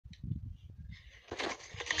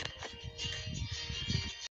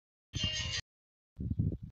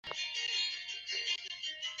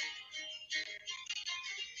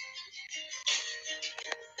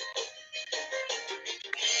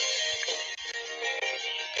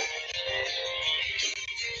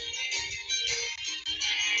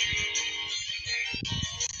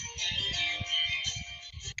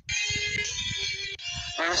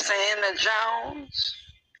Santa Jones,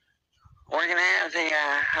 working at the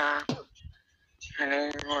IHOP, and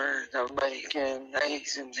where the bacon,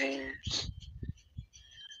 eggs, and peas.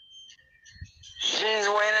 She's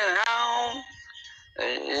waiting home,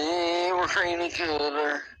 we're creamy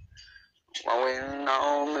color, while waiting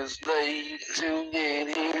on this day to get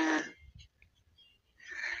here.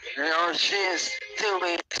 You know, she's too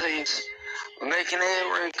busy, making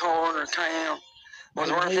every corner count. Was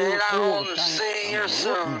working on the see her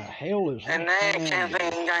son, and that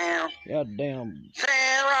camping gown. Goddamn.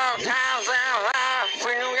 Several times in life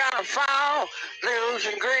when you gotta fall,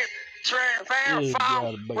 losing grip, trying to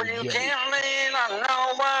fall, when you can't lean on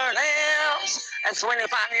no one else. That's when you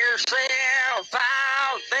find yourself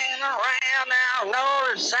out, thinking around now,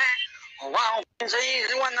 notice that. Walking's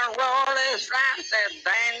easy when the road is flat, that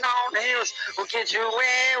dang on hills will get you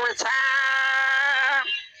every time.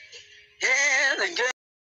 Yeah, the good.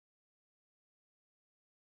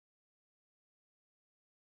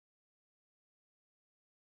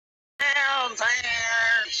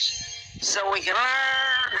 So we can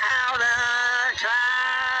learn how to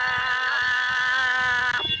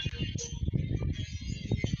climb.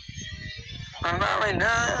 I'm very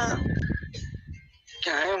done.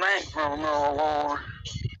 Came back from the war.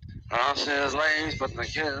 Lost his legs, but they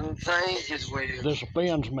couldn't take his wheel. This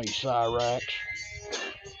offends me, Cyraxx.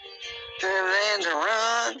 Then to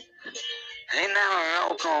run, he now a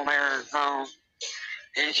local marathon.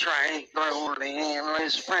 He trained through the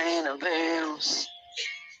endless pain of bills.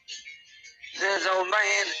 Says old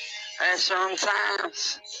man, and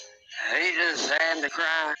sometimes he just had to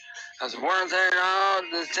cry. It's worth it all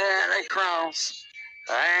to stand across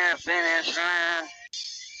that finish line.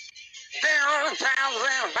 There are times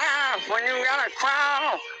in life when you gotta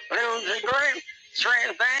crawl, lose your grip,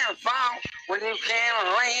 strength and fall. When you can't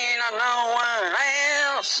lean on no one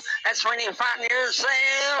else, that's when you find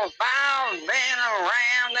yourself out, been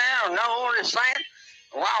around there, notice that.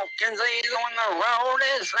 Walking's easy when the road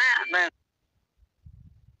is flat.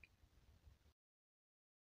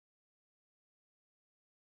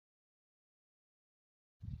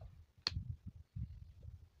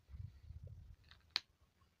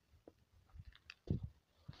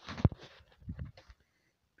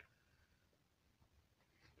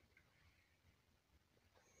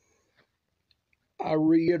 I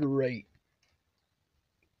reiterate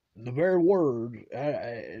the very words.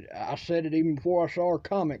 I said it even before I saw her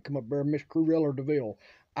comment come up there, Miss Cruella DeVille.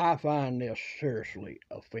 I find this seriously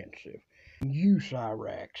offensive. You,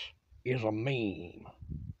 Cyraxx, is a meme.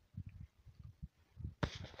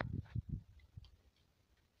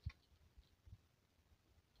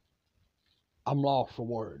 I'm lost for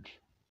words.